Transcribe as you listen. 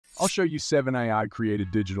I'll show you 7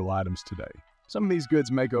 AI-created digital items today. Some of these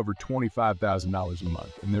goods make over $25,000 a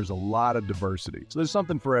month, and there's a lot of diversity. So there's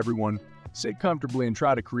something for everyone. Sit comfortably and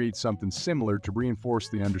try to create something similar to reinforce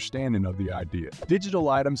the understanding of the idea. Digital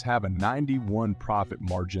items have a 91% profit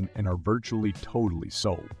margin and are virtually totally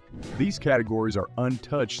sold. These categories are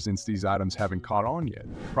untouched since these items haven't caught on yet.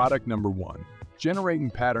 Product number 1.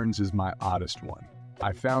 Generating patterns is my oddest one.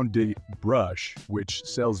 I found Brush, which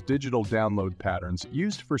sells digital download patterns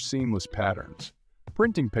used for seamless patterns.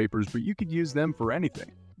 Printing papers, but you could use them for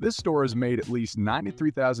anything. This store has made at least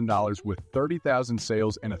 $93,000 with 30,000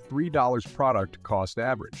 sales and a $3 product cost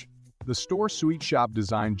average. The store Sweet Shop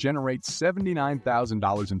design generates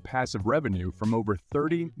 $79,000 in passive revenue from over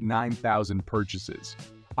 39,000 purchases.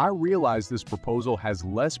 I realize this proposal has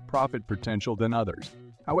less profit potential than others.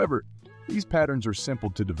 However, these patterns are simple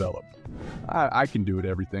to develop. I can do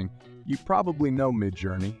everything. You probably know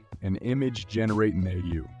Midjourney, an image generating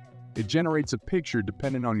AU. It generates a picture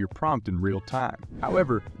depending on your prompt in real time.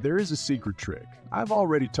 However, there is a secret trick. I've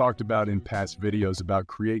already talked about in past videos about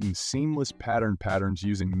creating seamless patterns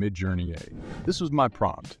using Midjourney A. This was my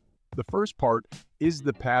prompt. The first part is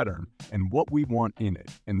the pattern and what we want in it,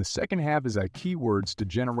 and the second half is keywords to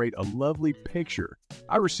generate a lovely picture.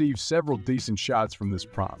 I received several decent shots from this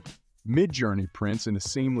prompt. Midjourney prints in a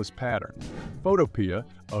seamless pattern. Photopea,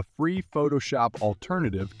 a free Photoshop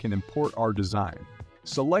alternative, can import our design.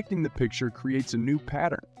 Selecting the picture creates a new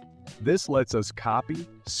pattern. This lets us copy,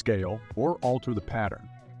 scale, or alter the pattern.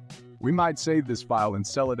 We might save this file and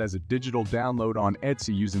sell it as a digital download on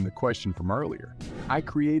Etsy using the question from earlier. I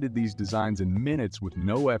created these designs in minutes with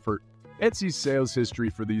no effort. Etsy's sales history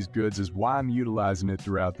for these goods is why I'm utilizing it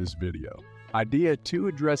throughout this video. Idea 2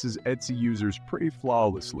 addresses Etsy users pretty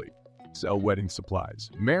flawlessly. Sell wedding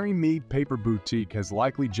supplies. Marry Me Paper Boutique has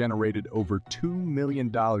likely generated over $2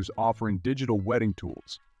 million offering digital wedding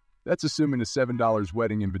tools. That's assuming a $7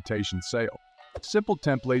 wedding invitation sale. Simple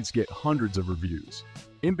templates get hundreds of reviews.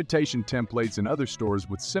 Invitation templates in other stores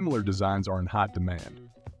with similar designs are in hot demand.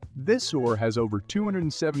 This store has over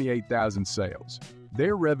 278,000 sales.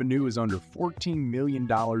 Their revenue is under $14 million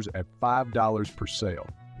at $5 per sale.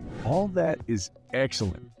 All that is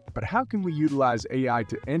excellent. But how can we utilize AI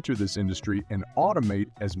to enter this industry and automate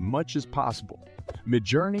as much as possible?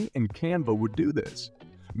 Midjourney and Canva would do this.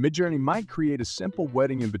 Midjourney might create a simple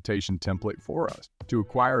wedding invitation template for us. To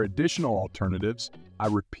acquire additional alternatives, I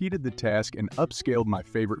repeated the task and upscaled my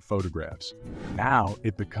favorite photographs. Now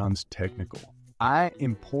it becomes technical. I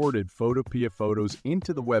imported Photopea photos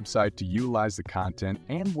into the website to utilize the content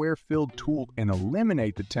and where-filled tool and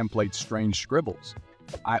eliminate the template's strange scribbles.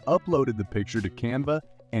 I uploaded the picture to Canva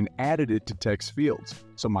and added it to text fields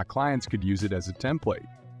so my clients could use it as a template.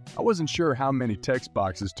 I wasn't sure how many text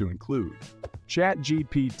boxes to include.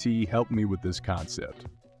 ChatGPT helped me with this concept.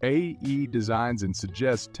 AE designs and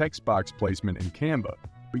suggests text box placement in Canva,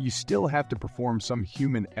 but you still have to perform some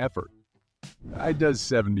human effort. It does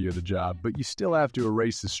 70% of the job, but you still have to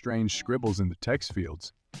erase the strange scribbles in the text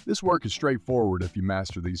fields. This work is straightforward if you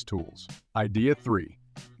master these tools. Idea 3.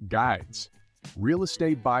 Guides. Real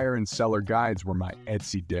estate buyer and seller guides were my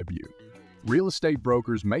Etsy debut. Real estate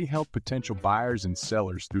brokers may help potential buyers and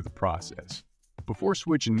sellers through the process. Before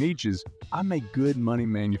switching niches, I made good money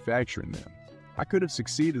manufacturing them. I could have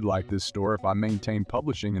succeeded like this store if I maintained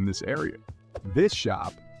publishing in this area. This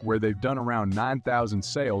shop, where they've done around 9,000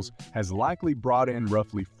 sales, has likely brought in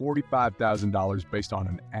roughly $45,000 based on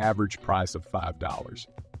an average price of $5.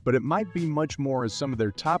 But it might be much more as some of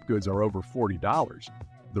their top goods are over $40.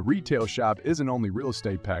 The retail shop isn't only real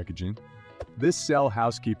estate packaging. This sell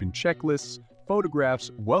housekeeping checklists, photographs,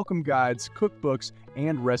 welcome guides, cookbooks,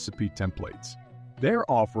 and recipe templates. Their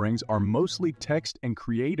offerings are mostly text and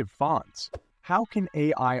creative fonts. How can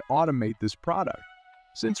AI automate this product?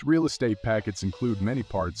 Since real estate packets include many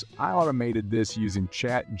parts, I automated this using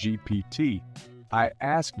ChatGPT. I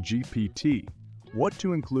asked GPT what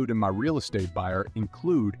to include in my real estate buyer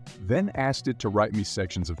include, then asked it to write me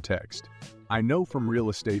sections of text. I know from real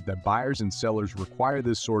estate that buyers and sellers require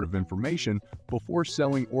this sort of information before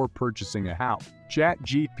selling or purchasing a house.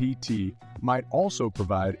 ChatGPT might also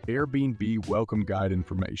provide Airbnb welcome guide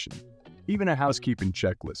information, even a housekeeping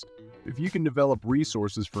checklist. If you can develop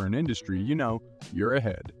resources for an industry, you know you're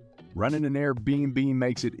ahead. Running an Airbnb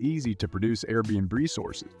makes it easy to produce Airbnb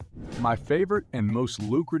resources. My favorite and most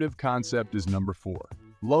lucrative concept is number 4.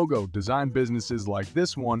 Logo design businesses like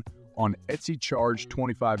this one on Etsy charge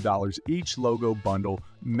 $25 each logo bundle,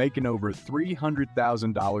 making over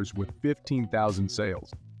 $300,000 with 15,000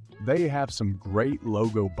 sales. They have some great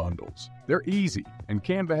logo bundles. They're easy, and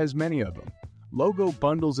Canva has many of them. Logo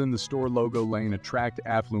bundles in the store logo lane attract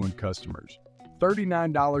affluent customers.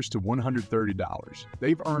 $39 to $130.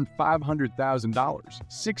 They've earned $500,000,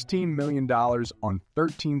 $16 million on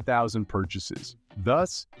 13,000 purchases.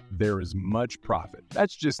 Thus, there is much profit.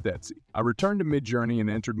 That's just Etsy. I returned to Midjourney and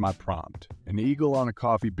entered my prompt, an eagle on a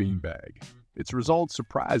coffee bean bag. Its results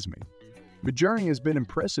surprised me. Midjourney has been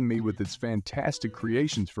impressing me with its fantastic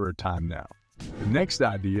creations for a time now. The next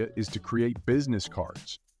idea is to create business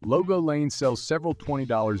cards. Logo Lane sells several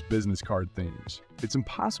 $20 business card themes. It's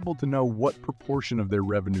impossible to know what proportion of their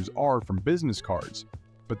revenues are from business cards,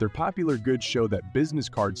 but their popular goods show that business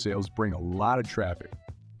card sales bring a lot of traffic.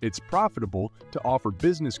 It's profitable to offer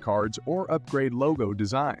business cards or upgrade logo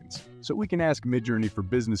designs, so we can ask Midjourney for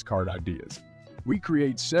business card ideas. We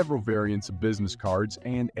create several variants of business cards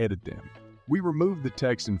and edit them. We remove the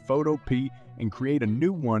text in Photo P and create a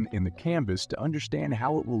new one in the canvas to understand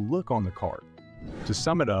how it will look on the card. To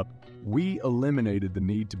sum it up, we eliminated the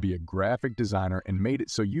need to be a graphic designer and made it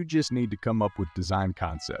so you just need to come up with design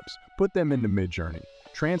concepts, put them into Midjourney,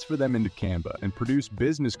 transfer them into Canva, and produce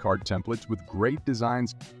business card templates with great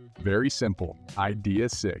designs. Very simple. Idea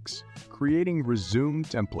 6. Creating resume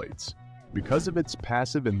templates. Because of its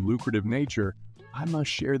passive and lucrative nature, I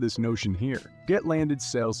must share this notion here. GetLanded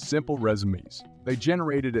sells simple resumes. They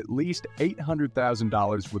generated at least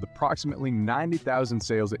 $800,000 with approximately 90,000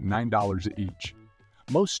 sales at $9 each.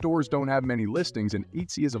 Most stores don't have many listings, and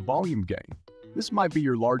Etsy is a volume game. This might be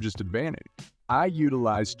your largest advantage. I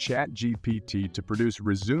utilize ChatGPT to produce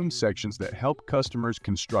resume sections that help customers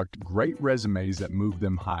construct great resumes that move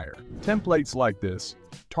them higher. Templates like this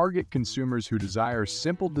target consumers who desire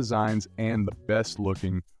simple designs and the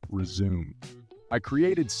best-looking resume. I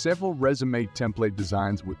created several resume template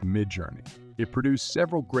designs with Midjourney. It produced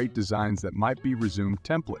several great designs that might be resume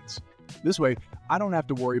templates. This way, I don't have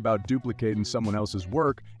to worry about duplicating someone else's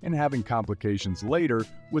work and having complications later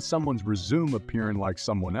with someone's resume appearing like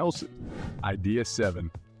someone else's. Idea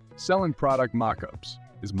 7. Selling product mockups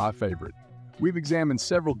is my favorite. We've examined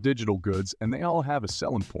several digital goods and they all have a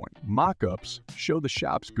selling point. Mockups show the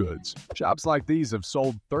shop's goods. Shops like these have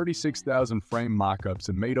sold 36,000 frame mockups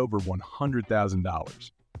and made over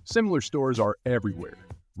 $100,000. Similar stores are everywhere.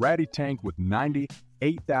 Ratty Tank with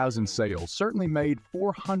 98,000 sales certainly made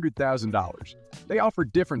 $400,000. They offer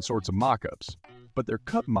different sorts of mockups, but their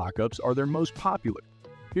cup mockups are their most popular.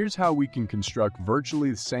 Here's how we can construct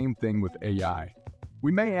virtually the same thing with AI.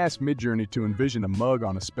 We may ask Midjourney to envision a mug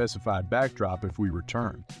on a specified backdrop if we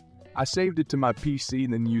return. I saved it to my PC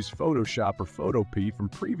and then used Photoshop or Photopea from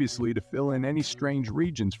previously to fill in any strange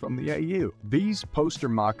regions from the AU. These poster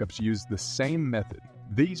mockups use the same method.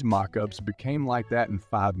 These mockups became like that in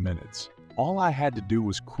 5 minutes. All I had to do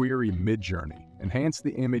was query Midjourney, enhance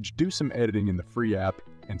the image, do some editing in the free app,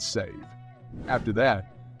 and save. After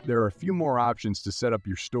that, there are a few more options to set up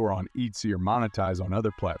your store on Etsy or monetize on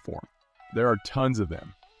other platforms. There are tons of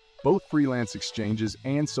them, both freelance exchanges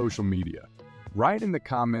and social media. Write in the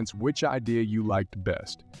comments which idea you liked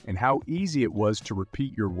best and how easy it was to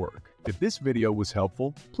repeat your work. If this video was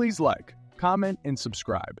helpful, please like, comment, and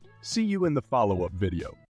subscribe. See you in the follow-up video.